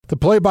the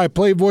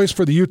play-by-play voice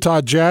for the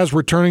Utah Jazz,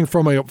 returning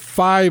from a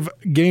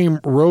 5-game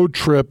road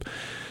trip.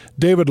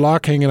 David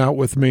Locke hanging out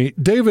with me.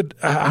 David,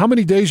 how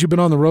many days you been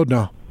on the road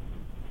now?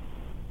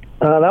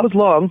 That was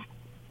long.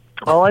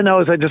 All I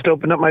know is I just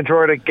opened up my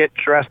drawer to get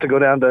dressed to go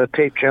down to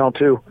tape Channel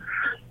 2,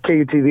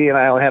 KUTV, and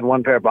I only had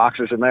one pair of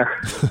boxers in there.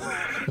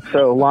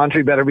 So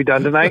laundry better be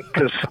done tonight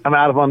because I'm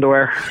out of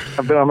underwear.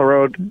 I've been on the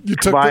road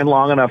combined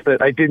long enough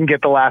that I didn't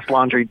get the last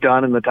laundry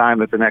done in the time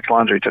that the next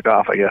laundry took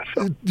off, I guess.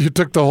 So. You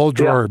took the whole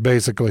drawer,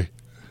 basically.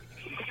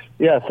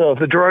 Yeah, so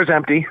the drawer's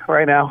empty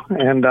right now,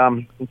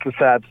 and it's a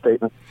sad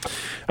statement.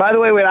 By the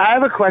way, wait, I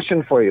have a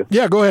question for you.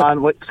 Yeah, go ahead.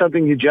 On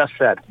something you just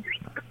said.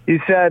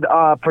 You said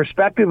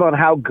perspective on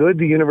how good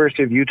the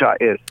University of Utah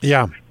is.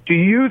 Yeah. Do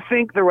you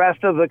think the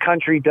rest of the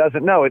country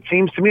doesn't know? It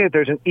seems to me that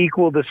there's an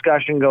equal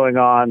discussion going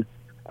on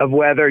of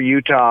whether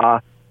Utah,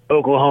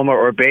 Oklahoma,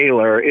 or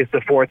Baylor is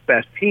the fourth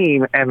best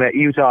team, and that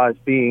Utah is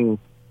being,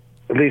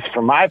 at least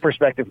from my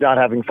perspective, not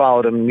having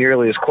followed them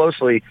nearly as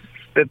closely,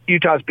 that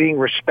Utah is being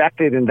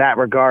respected in that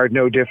regard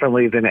no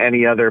differently than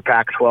any other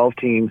Pac-12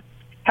 team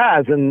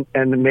has, and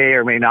may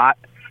or may not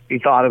be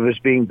thought of as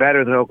being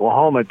better than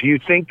Oklahoma. Do you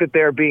think that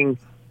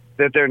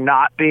they're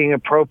not being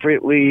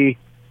appropriately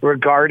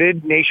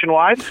regarded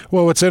nationwide?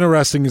 Well, what's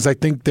interesting is I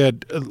think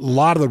that a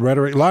lot of the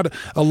rhetoric,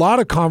 a lot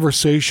of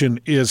conversation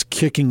is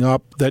kicking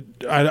up that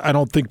I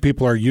don't think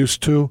people are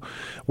used to,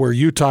 where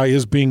Utah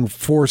is being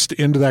forced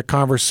into that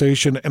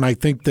conversation. And I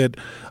think that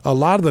a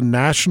lot of the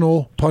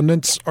national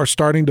pundits are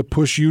starting to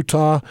push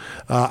Utah.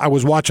 I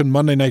was watching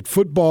Monday Night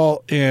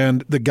Football,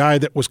 and the guy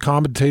that was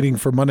commentating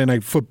for Monday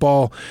Night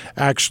Football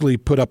actually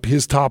put up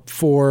his top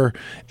 4.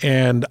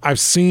 And I've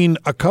seen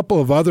a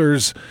couple of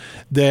others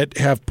that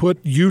have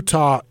put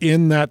Utah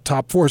in that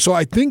top 4. So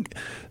I think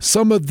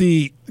some of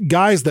the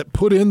guys that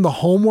put in the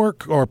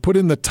homework or put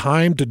in the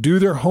time to do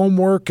their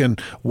homework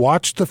and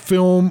watch the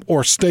film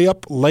or stay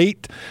up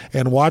late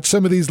and watch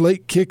some of these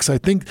late kicks, I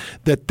think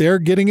that they're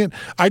getting it.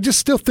 I just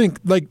still think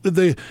like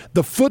the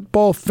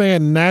football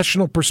fan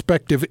national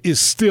perspective is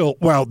still,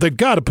 well, they've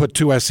got to put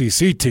 2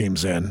 SEC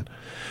teams in.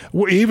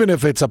 Even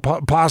if it's a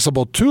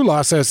possible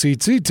 2-loss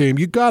SEC team,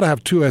 you've got to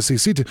have 2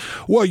 SEC teams.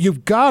 Well,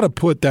 you've got to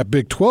put that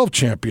Big 12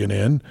 champion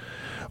in.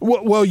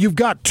 Well, you've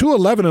got 2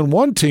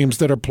 11-1 teams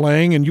that are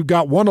playing, and you've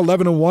got one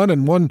 11-1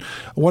 and one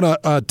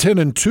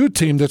 10-2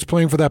 team that's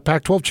playing for that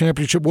Pac-12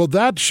 championship. Well,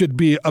 that should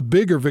be a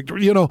bigger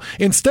victory. You know,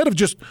 instead of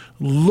just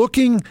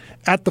looking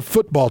at the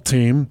football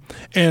team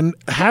and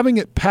having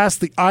it pass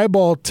the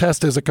eyeball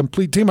test as a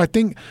complete team, I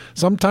think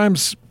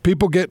sometimes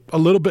people get a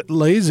little bit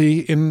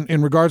lazy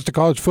in regards to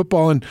college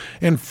football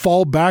and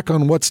fall back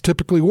on what's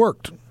typically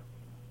worked.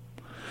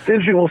 It's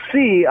interesting. We'll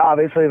see,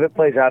 obviously, if it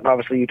plays out, and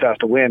obviously Utah has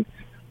to win.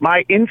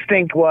 My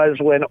instinct was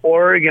when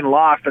Oregon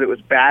lost that it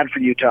was bad for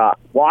Utah.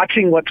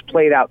 Watching what's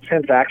played out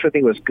since, I actually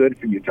think it was good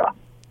for Utah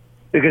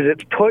because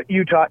it's put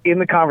Utah in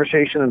the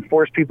conversation and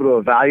forced people to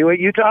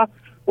evaluate Utah.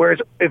 Whereas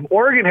if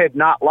Oregon had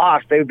not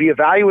lost, they would be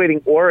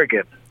evaluating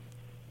Oregon.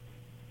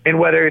 And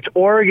whether it's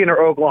Oregon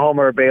or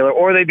Oklahoma or Baylor,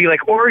 or they'd be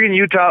like Oregon,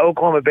 Utah,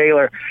 Oklahoma,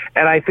 Baylor.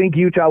 And I think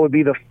Utah would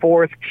be the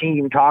fourth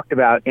team talked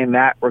about in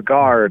that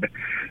regard.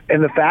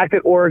 And the fact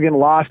that Oregon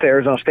lost to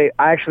Arizona State,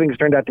 I actually think it's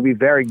turned out to be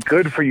very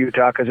good for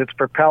Utah because it's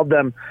propelled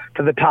them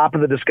to the top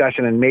of the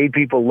discussion and made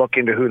people look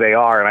into who they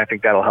are. And I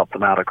think that'll help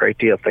them out a great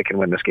deal if they can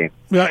win this game.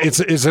 Yeah, it's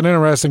an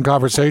interesting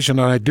conversation,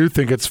 and I do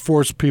think it's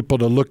forced people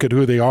to look at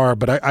who they are.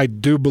 But I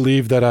do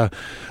believe that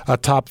a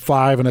top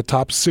 5 and a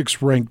top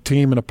 6 ranked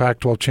team in a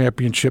Pac-12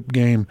 championship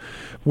game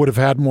would have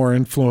had more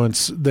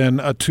influence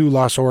than a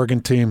 2-loss Oregon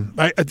team.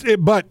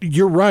 But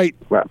you're right.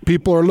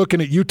 People are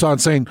looking at Utah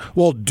and saying,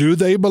 well, do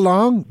they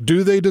belong?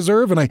 Do they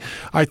deserve? And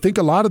I think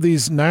a lot of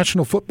these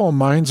national football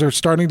minds are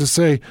starting to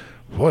say,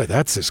 boy,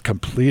 that's as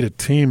complete a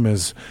team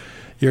as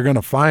you're going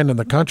to find in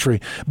the country.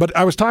 But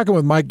I was talking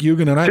with Mike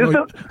Eugen, and I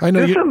know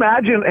just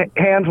imagine,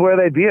 Hans, where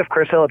they'd be if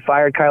Chris Hill had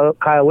fired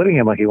Kyle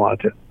Whittingham like he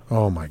wanted to.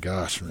 Oh my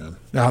gosh, man!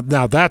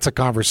 Now that's a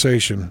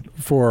conversation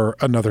for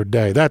another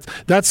day.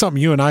 That's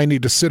something you and I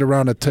need to sit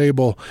around a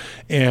table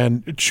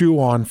and chew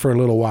on for a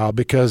little while,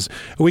 because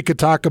we could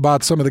talk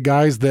about some of the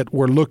guys that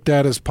were looked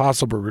at as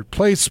possible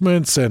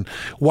replacements and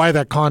why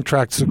that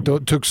contract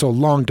took so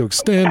long to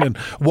extend and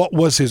what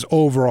was his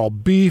overall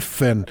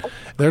beef. And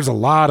there's a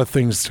lot of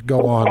things to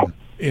go on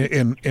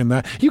in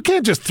that. You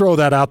can't just throw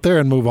that out there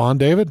and move on,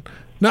 David.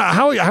 Now,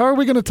 how are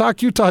we going to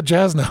talk Utah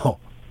Jazz now?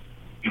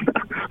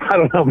 I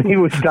don't know. He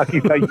was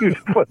talking about youth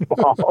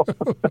football.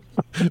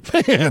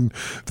 Man,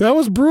 that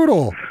was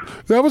brutal.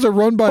 That was a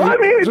run by. Well, I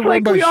mean, it's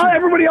like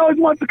everybody always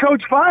wants the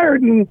coach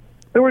fired, and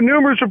there were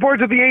numerous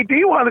reports that the AD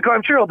wanted the coach.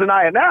 I'm sure he'll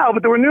deny it now,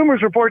 but there were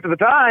numerous reports at the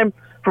time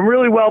from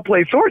really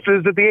well-placed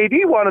sources that the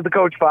AD wanted the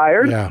coach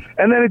fired,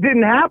 and then it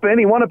didn't happen.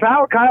 He won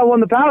Kyle won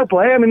the power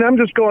play. I mean, I'm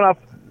just going off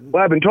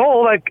what I've been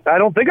told. I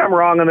don't think I'm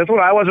wrong on this one.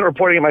 I wasn't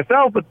reporting it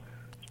myself, but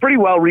it's pretty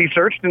well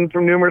researched and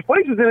from numerous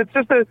places, and it's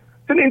just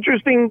an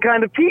interesting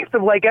kind of piece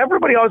of, like,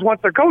 everybody always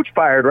wants their coach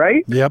fired,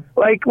 right? Yep.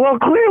 Like, well,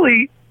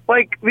 clearly,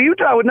 like, the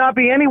Utah would not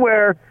be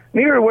anywhere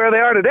near where they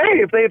are today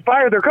if they had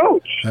fired their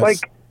coach.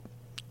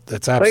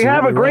 That's absolutely they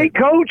have a great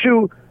coach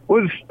who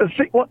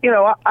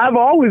I've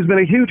always been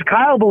a huge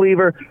Kyle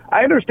believer.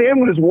 I understand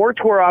what his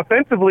warts were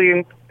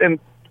offensively, and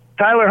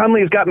Tyler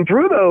Huntley has gotten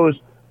through those,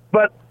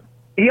 but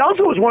he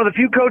also was one of the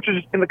few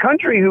coaches in the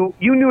country who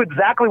you knew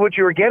exactly what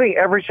you were getting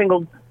every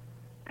single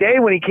day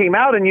when he came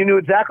out, and you knew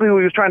exactly who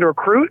he was trying to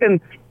recruit,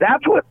 and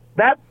that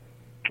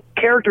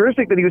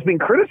characteristic that he was being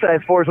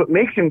criticized for is what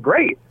makes him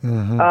great.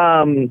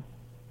 Mm-hmm.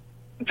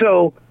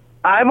 So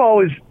I've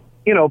always,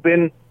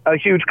 been a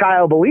huge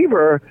Kyle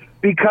believer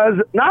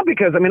not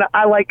because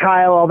I like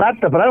Kyle, all that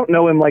stuff, but I don't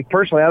know him like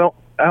personally. I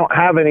don't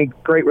have any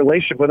great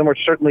relationship with him. We're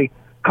certainly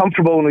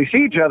comfortable when we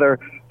see each other,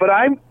 but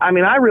I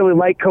really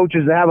like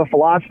coaches that have a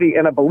philosophy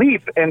and a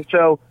belief. And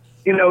so,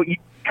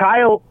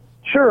 Kyle,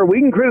 sure, we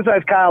can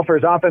criticize Kyle for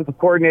his offensive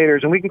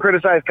coordinators, and we can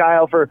criticize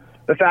Kyle for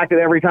the fact that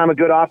every time a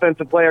good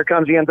offensive player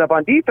comes, he ends up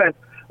on defense.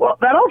 Well,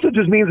 that also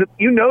just means that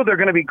they're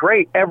going to be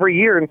great every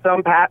year in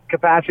some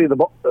capacity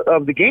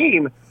of the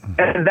game,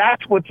 and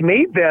that's what's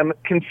made them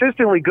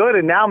consistently good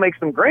and now makes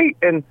them great.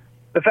 And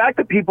the fact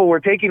that people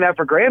were taking that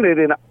for granted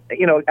and,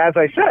 as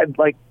I said,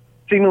 like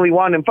seemingly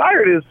wanting him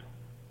fired is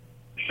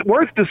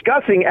worth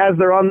discussing as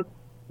they're on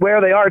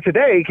where they are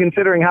today,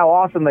 considering how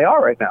awesome they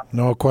are right now.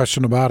 No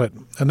question about it.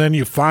 And then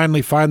you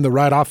finally find the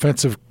right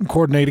offensive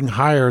coordinating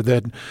hire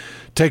that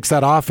takes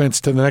that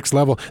offense to the next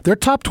level. They're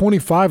top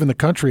 25 in the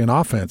country in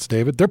offense,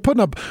 David. They're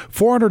putting up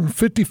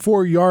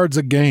 454 yards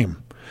a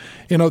game.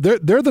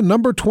 They're the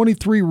number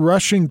 23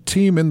 rushing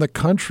team in the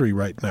country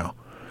right now.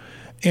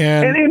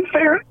 And in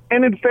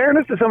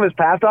fairness to some of his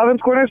past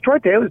offense coordinators, Troy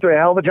Taylor's doing a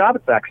hell of a job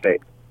at Sac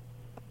State.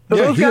 So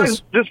those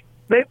guys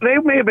They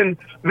may have been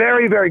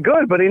very, very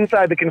good, but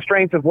inside the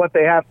constraints of what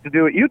they have to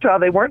do at Utah,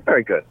 they weren't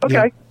very good. Okay,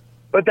 yeah.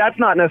 But that's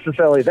not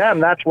necessarily them.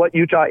 That's what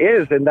Utah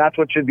is, and that's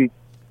what should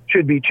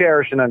be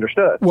cherished and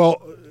understood. Well,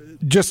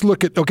 just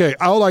look at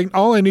all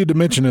I need to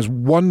mention is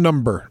one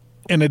number,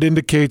 and it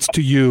indicates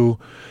to you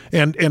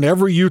and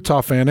every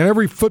Utah fan and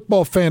every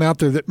football fan out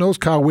there that knows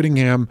Kyle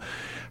Whittingham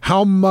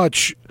how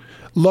much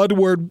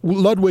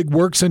Ludwig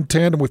works in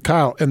tandem with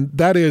Kyle, and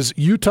that is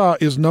Utah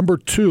is number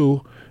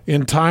 2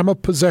 in time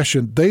of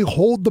possession. They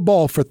hold the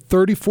ball for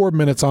 34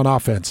 minutes on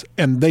offense,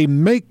 and they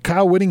make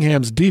Kyle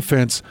Whittingham's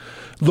defense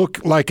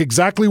look like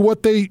exactly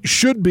what they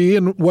should be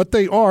and what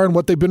they are and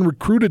what they've been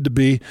recruited to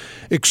be,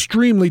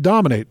 extremely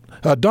dominant.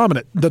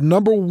 The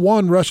number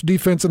 1 rush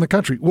defense in the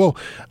country. Well,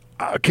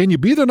 can you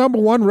be the number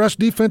 1 rush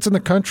defense in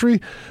the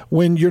country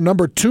when you're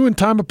number 2 in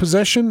time of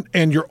possession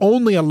and you're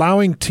only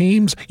allowing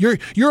teams –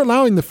 you're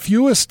allowing the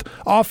fewest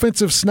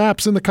offensive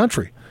snaps in the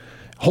country,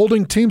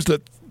 holding teams to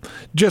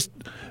just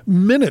 –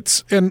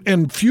 minutes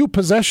and few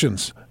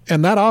possessions,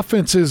 and that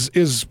offense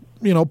is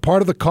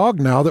part of the cog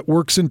now that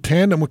works in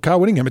tandem with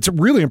Kyle Whittingham. It's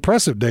really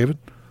impressive, David.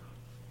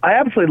 I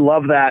absolutely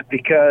love that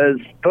because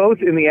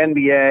both in the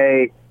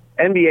NBA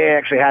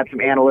actually had some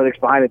analytics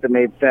behind it that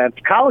made sense.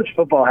 College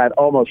football had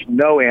almost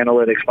no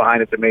analytics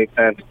behind it that made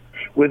sense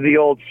with the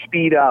old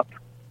speed up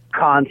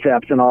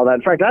concepts and all that.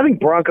 In fact, I think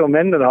Bronco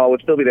Mendenhall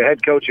would still be the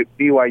head coach at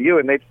BYU,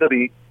 and they'd still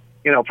be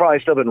probably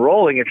still been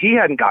rolling if he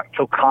hadn't got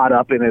so caught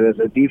up in it as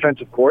a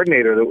defensive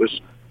coordinator that was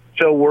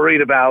so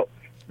worried about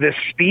the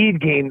speed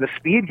game.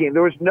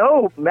 There was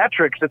no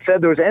metrics that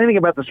said there was anything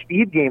about the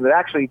speed game that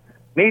actually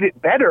made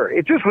it better.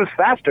 It just was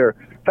faster.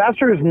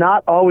 Faster is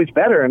not always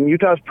better, and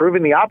Utah's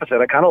proving the opposite.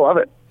 I kind of love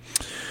it.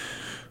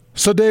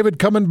 So, David,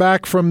 coming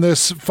back from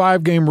this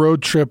 5-game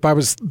road trip, I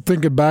was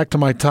thinking back to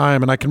my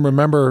time, and I can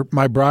remember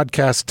my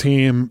broadcast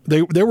team.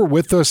 They were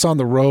with us on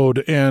the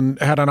road and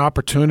had an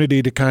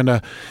opportunity to kind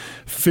of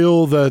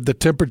feel the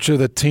temperature of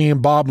the team.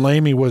 Bob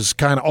Lamey was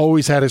kind of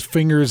always had his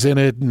fingers in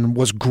it and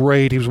was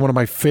great. He was one of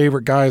my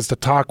favorite guys to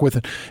talk with,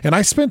 and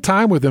I spent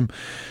time with him.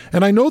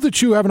 And I know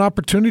that you have an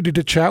opportunity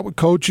to chat with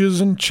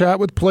coaches and chat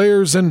with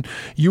players, and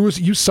you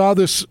saw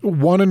this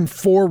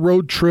 1-4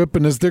 road trip,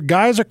 and as their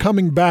guys are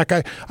coming back,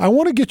 I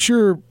want to get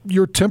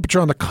your temperature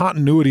on the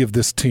continuity of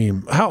this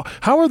team. How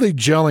are they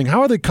gelling?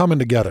 How are they coming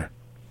together?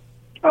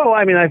 Oh,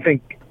 I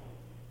think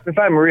if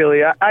I'm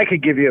really, I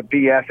could give you a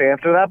BS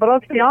answer to that, but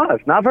let's be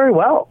honest, not very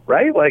well,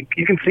 right? Like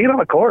you can see it on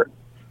the court.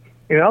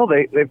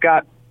 They've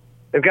got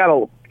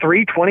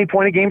 3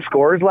 20-point-a-game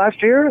scorers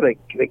last year.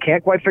 They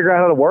can't quite figure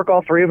out how to work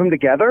all 3 of them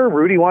together.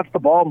 Rudy wants the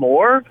ball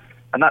more.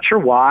 I'm not sure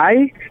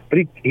why, but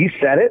he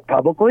said it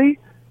publicly.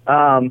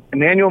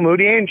 Emmanuel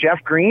Mudiay and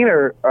Jeff Green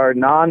are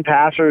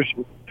non-passers,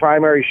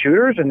 primary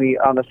shooters on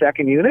the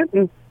second unit,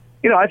 and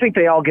I think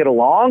they all get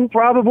along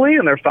probably,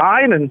 and they're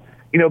fine. And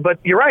but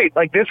you're right.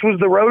 Like this was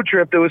the road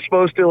trip that was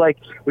supposed to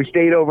we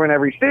stayed over in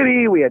every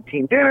city. We had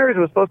team dinners. It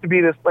was supposed to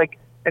be this it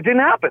didn't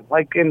happen.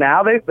 And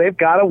now they've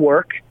got to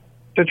work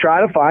to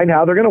try to find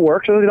how they're going to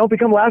work so they don't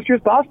become last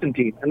year's Boston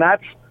team. And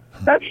that's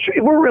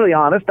we're really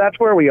honest. That's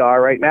where we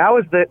are right now.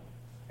 Is that,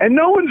 and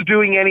no one's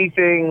doing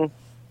anything.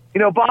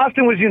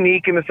 Boston was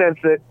unique in the sense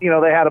that,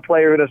 they had a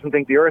player who doesn't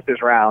think the earth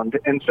is round.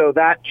 And so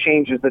that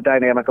changes the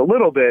dynamic a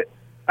little bit.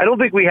 I don't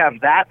think we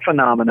have that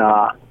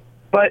phenomena,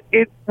 but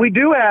we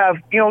do have,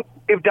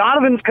 if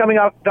Donovan's coming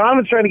up,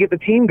 Donovan's trying to get the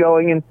team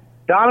going, and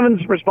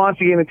Donovan's response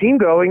to getting the team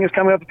going is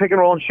coming up to pick and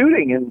roll and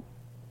shooting. And,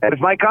 And if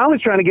Mike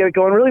Conley's trying to get it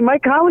going, really,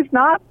 Mike Conley's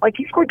not. Like,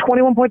 he scored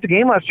 21 points a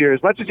game last year.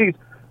 As much as he's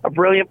a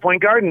brilliant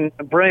point guard and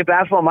a brilliant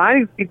basketball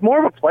mind, he's more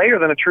of a player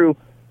than a true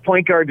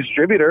point guard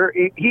distributor.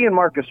 He and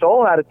Marc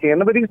Gasol had a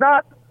tandem, but he's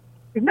not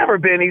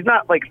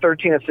like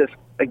 13 assists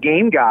a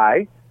game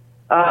guy.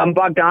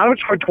 Bogdanovich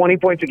scored 20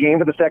 points a game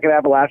for the second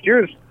half of last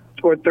year. He's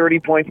scored 30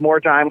 points more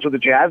times with the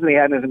Jazz than he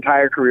had in his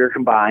entire career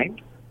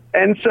combined.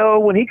 And so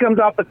when he comes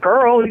off the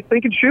curl, he's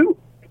thinking shoot.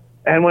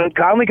 And when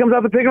Conley comes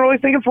off the pick and roll,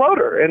 he's thinking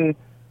floater. And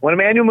when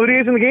Emmanuel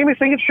Mudiay's in the game, he's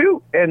thinking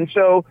shoot. And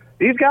so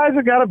these guys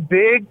have got a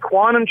big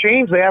quantum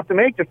change they have to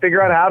make to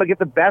figure out how to get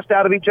the best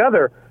out of each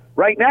other.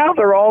 Right now,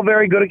 they're all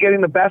very good at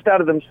getting the best out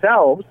of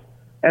themselves,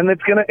 and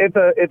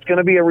it's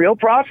gonna be a real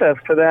process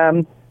for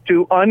them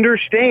to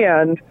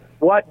understand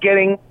what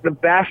getting the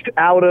best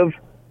out of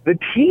the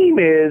team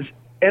is.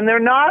 And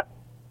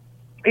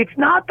it's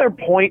not their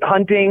point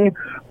hunting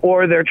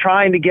or they're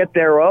trying to get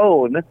their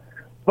own.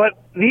 But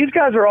these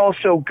guys are all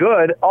so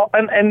good,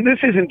 and this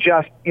isn't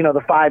just,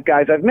 the five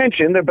guys I've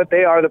mentioned, but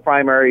they are the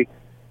primary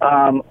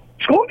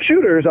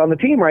shooters on the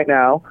team right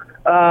now.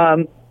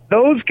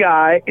 Those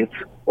guys,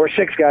 or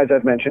six guys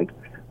I've mentioned,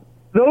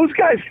 those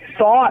guys'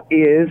 thought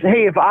is,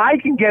 hey, if I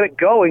can get it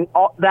going,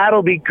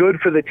 that'll be good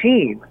for the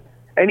team.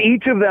 And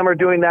each of them are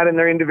doing that in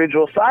their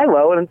individual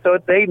silo, and so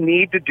they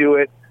need to do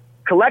it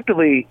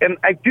collectively. And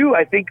I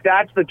think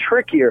that's the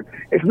trick here.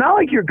 It's not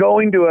like you're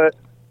going to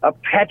a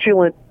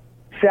petulant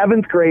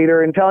seventh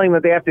grader and telling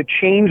them that they have to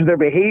change their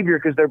behavior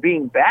because they're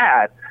being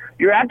bad.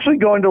 You're actually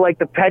going to like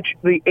the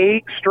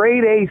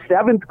straight A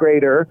seventh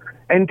grader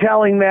and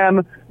telling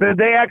them that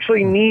they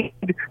actually need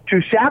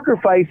to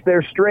sacrifice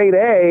their straight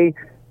A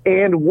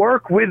and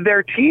work with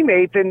their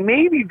teammates, and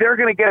maybe they're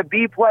going to get a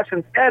B+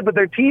 instead, but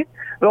the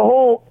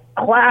whole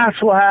class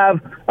will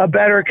have a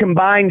better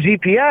combined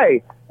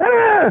GPA.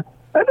 That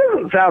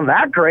doesn't sound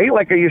that great.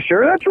 Like, are you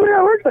sure that's really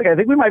how it works? Like, I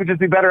think we might just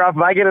be better off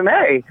if I get an A.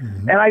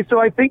 Mm-hmm. And so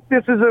I think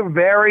this is a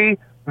very,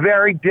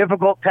 very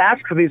difficult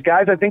task for these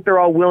guys. I think they're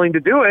all willing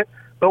to do it,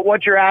 but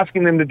what you're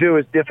asking them to do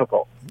is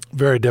difficult.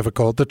 Very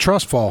difficult. The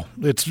trust fall.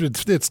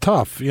 It's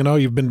tough.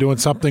 You've been doing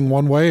something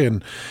one way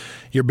and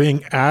you're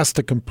being asked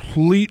to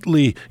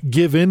completely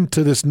give in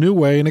to this new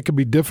way, and it can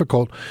be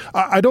difficult.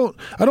 I don't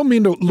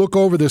mean to look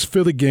over this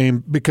Philly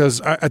game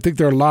because I think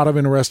there are a lot of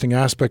interesting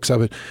aspects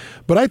of it,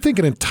 but I think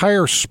an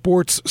entire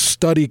sports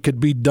study could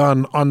be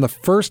done on the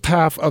first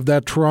half of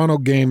that Toronto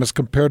game as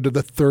compared to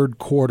the third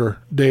quarter,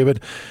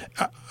 David.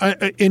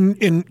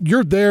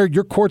 You're there,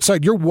 you're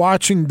courtside, you're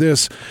watching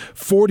this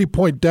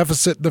 40-point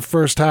deficit in the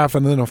first half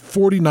and then a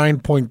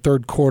 49-point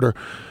third quarter.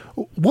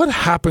 What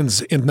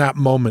happens in that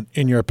moment,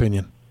 in your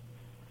opinion?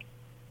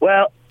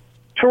 Well,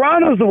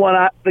 Toronto's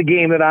the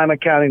game that I'm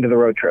accounting to the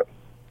road trip.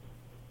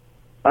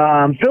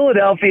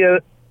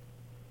 Philadelphia,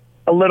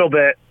 a little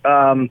bit.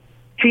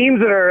 Teams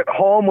that are at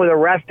home with a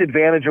rest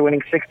advantage are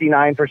winning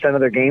 69% of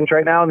their games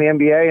right now in the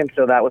NBA, and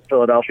so that was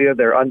Philadelphia.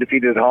 They're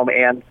undefeated at home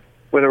and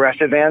with a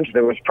rest advantage.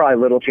 There was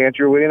probably little chance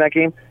you were winning that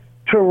game.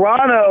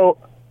 Toronto,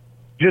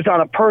 just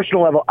on a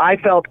personal level, I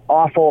felt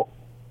awful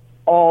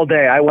all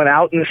day. I went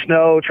out in the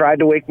snow,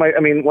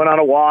 went on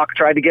a walk,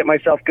 tried to get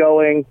myself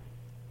going.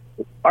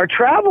 Our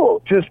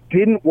travel just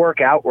didn't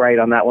work out right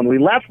on that one. We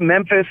left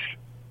Memphis.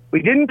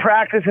 We didn't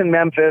practice in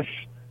Memphis,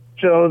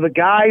 so the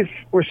guys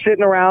were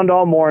sitting around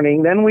all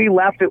morning. Then we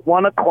left at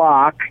 1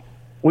 o'clock.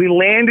 We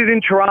landed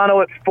in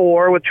Toronto at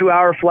 4 with a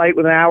 2-hour flight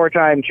with an hour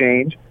time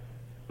change.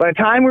 By the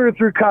time we were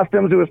through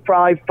customs, it was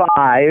probably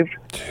 5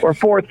 or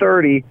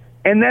 4:30.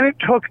 And then it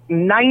took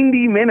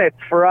 90 minutes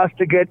for us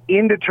to get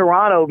into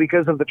Toronto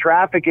because of the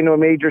traffic into a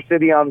major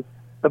city on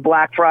the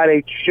Black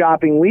Friday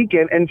shopping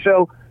weekend. And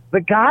so the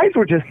guys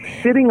were just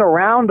sitting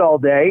around all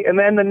day. And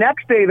then the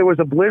next day there was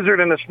a blizzard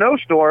and a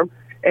snowstorm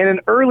and an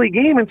early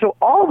game. And so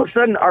all of a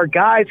sudden our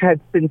guys had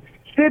been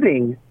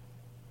sitting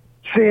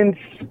and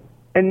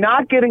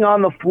not getting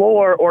on the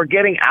floor or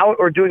getting out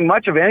or doing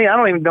much of any. I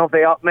don't even know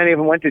if many of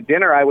them went to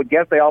dinner. I would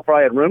guess they all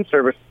probably had room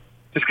service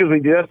just because we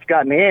just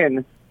gotten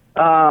in.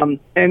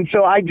 And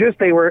so I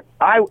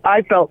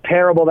felt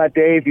terrible that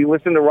day. If you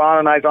listen to Ron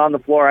and I's on the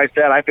floor, I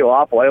said, I feel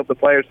awful. I hope the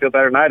players feel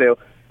better than I do.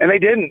 And they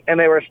didn't. And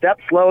they were a step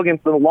slow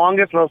against the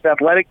longest, most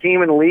athletic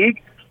team in the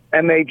league.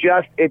 And it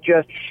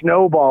just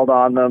snowballed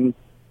on them.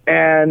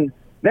 And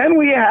then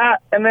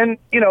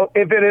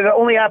if it had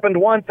only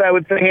happened once, I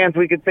would say,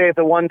 we could say it's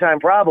a one-time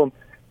problem.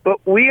 But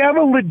we have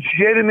a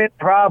legitimate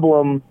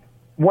problem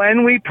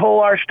when we pull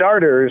our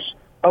starters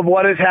of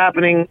what is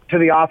happening to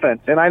the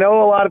offense. And I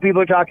know a lot of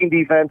people are talking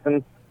defense,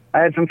 and I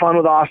had some fun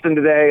with Austin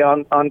today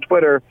on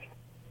Twitter.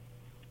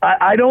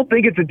 I don't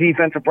think it's a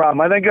defensive problem.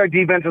 I think our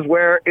defense is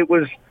where it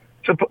was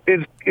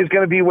is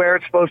going to be where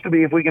it's supposed to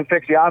be if we can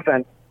fix the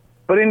offense.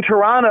 But in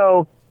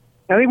Toronto,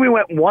 I think we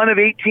went 1 of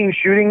 18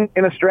 shooting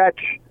in a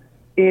stretch.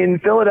 In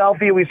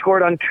Philadelphia, we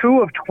scored on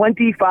 2 of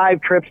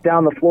 25 trips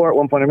down the floor at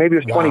one point, or maybe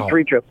it was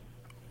 23 trips.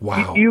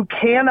 Wow. You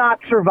cannot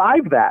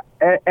survive that.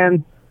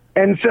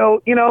 And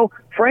so,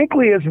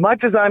 frankly, as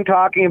much as I'm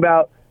talking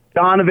about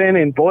Donovan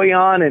and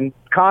Bojan and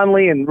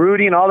Conley and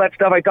Rudy and all that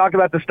stuff I talked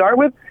about to start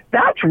with,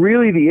 that's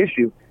really the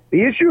issue.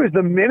 The issue is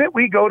the minute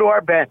we go to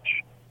our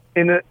bench,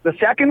 in the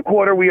second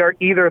quarter, we are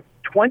either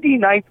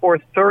 29th or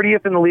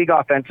 30th in the league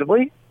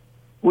offensively.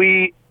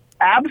 We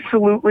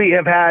absolutely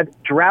have had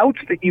droughts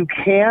that you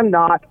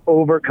cannot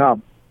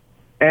overcome.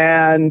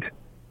 And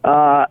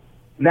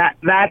that's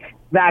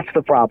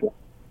the problem.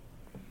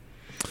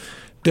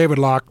 David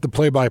Locke, the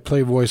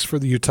play-by-play voice for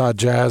the Utah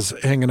Jazz,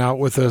 hanging out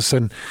with us.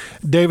 And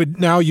David,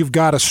 now you've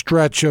got a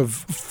stretch of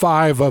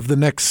 5 of the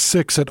next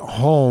 6 at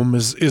home.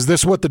 Is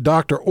this what the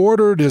doctor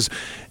ordered?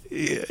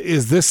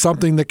 Is this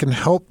something that can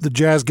help the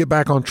Jazz get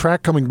back on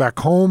track, coming back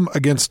home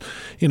against,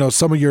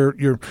 some of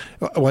your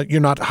well, you're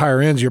not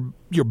higher ends,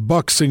 your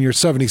Bucks and your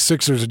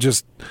 76ers are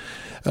just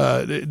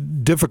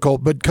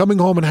difficult, but coming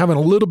home and having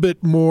a little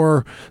bit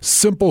more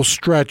simple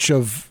stretch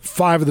of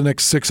 5 of the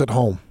next 6 at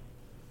home?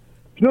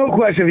 No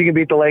question if you can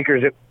beat the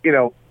Lakers.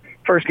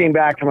 First game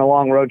back from a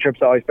long road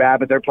trip's always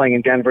bad, but they're playing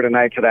in Denver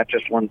tonight, so that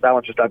one's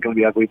just not going to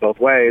be ugly both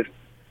ways.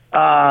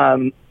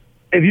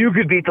 If you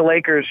could beat the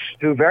Lakers,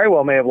 who very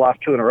well may have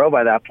lost 2 in a row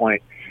by that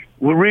point,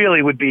 would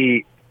really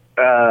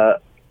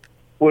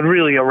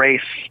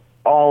erase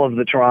all of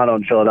the Toronto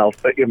and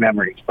Philadelphia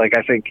memories. Like,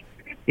 I think,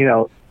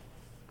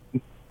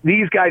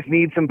 these guys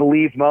need some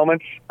believed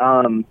moments.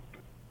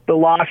 The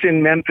loss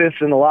in Memphis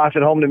and the loss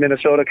at home to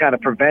Minnesota kind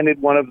of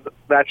prevented one of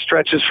that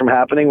stretches from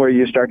happening where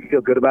you start to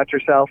feel good about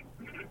yourself.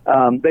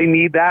 They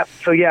need that.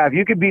 So, yeah, if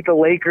you could beat the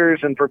Lakers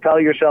and propel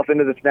yourself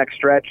into this next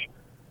stretch,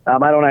 I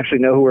don't actually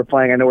know who we're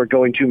playing. I know we're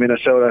going to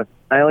Minnesota.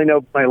 I only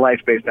know my life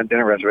based on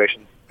dinner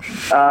reservations.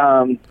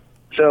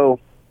 So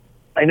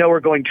I know we're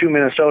going to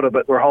Minnesota,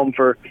 but we're home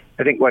for,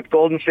 I think,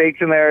 Golden State's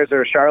in there? Is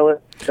there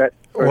Charlotte? Is that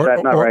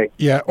not right?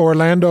 Yeah,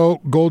 Orlando,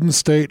 Golden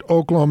State,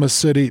 Oklahoma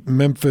City,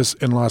 Memphis,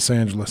 and Los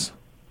Angeles.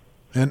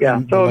 And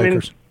the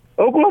Lakers.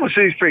 Oklahoma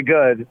City's pretty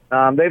good.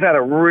 They've had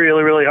a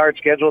really, really hard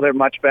schedule. They're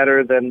much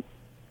better than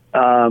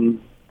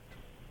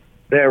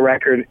their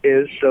record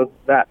is, so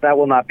that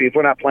will not be. If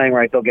we're not playing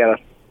right, they'll get us.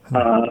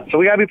 So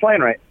we got to be playing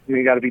right.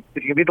 If you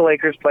can beat the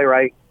Lakers, play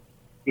right.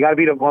 You got to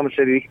beat Oklahoma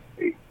City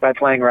by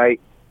playing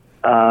right.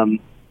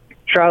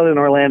 Charlotte and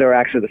Orlando are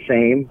actually the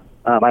same.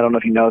 I don't know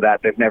if you know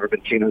that. They've never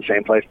been seen in the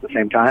same place at the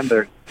same time.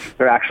 They're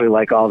actually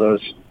like all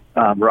those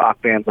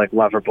rock bands like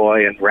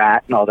Loverboy and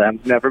Rat and all them.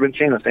 Never been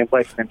seen in the same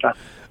place at the same time.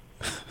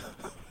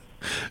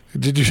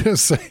 Did you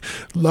just say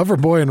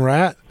Loverboy and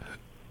Rat?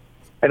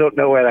 I don't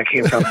know where that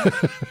came from.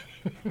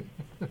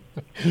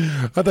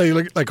 I thought you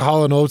looked like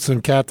Hall & Oates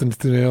and Captain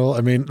Tennille.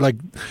 I mean,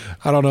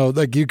 I don't know.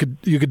 Like you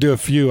could do a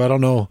few. I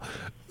don't know.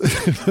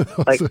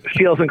 Like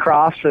Seals and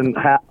Crofts and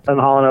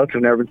Hall & Oates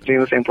have never been seen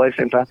in the same place,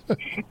 same time.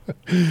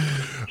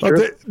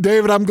 Well,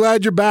 David, I'm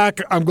glad you're back.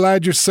 I'm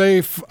glad you're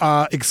safe.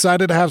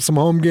 Excited to have some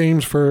home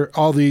games for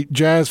all the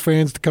Jazz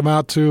fans to come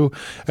out to.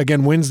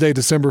 Again, Wednesday,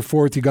 December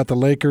 4th, you got the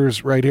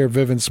Lakers right here at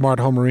Vivint Smart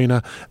Home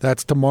Arena.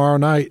 That's tomorrow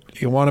night.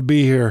 You want to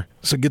be here.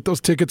 So get those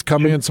tickets,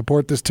 come in,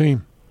 support this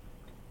team.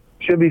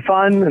 Should be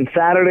fun. And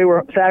Saturday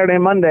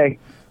and Monday.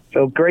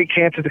 So great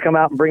chances to come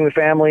out and bring the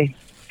family.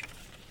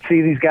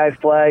 See these guys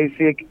play,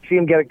 see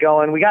them get it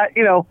going. We got,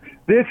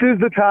 this is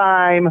the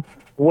time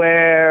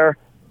where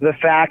the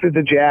fact that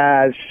the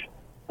Jazz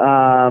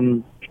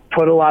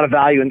put a lot of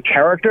value in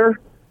character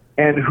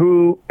and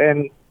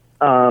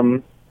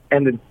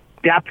the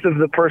depth of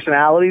the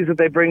personalities that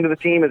they bring to the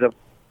team is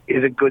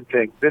a good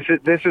thing.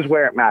 This is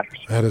where it matters.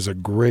 That is a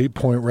great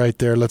point right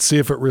there. Let's see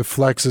if it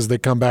reflects as they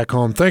come back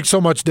home. Thanks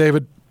so much,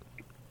 David.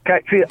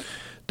 Okay, see ya.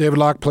 David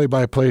Locke,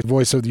 play-by-play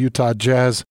voice of the Utah Jazz.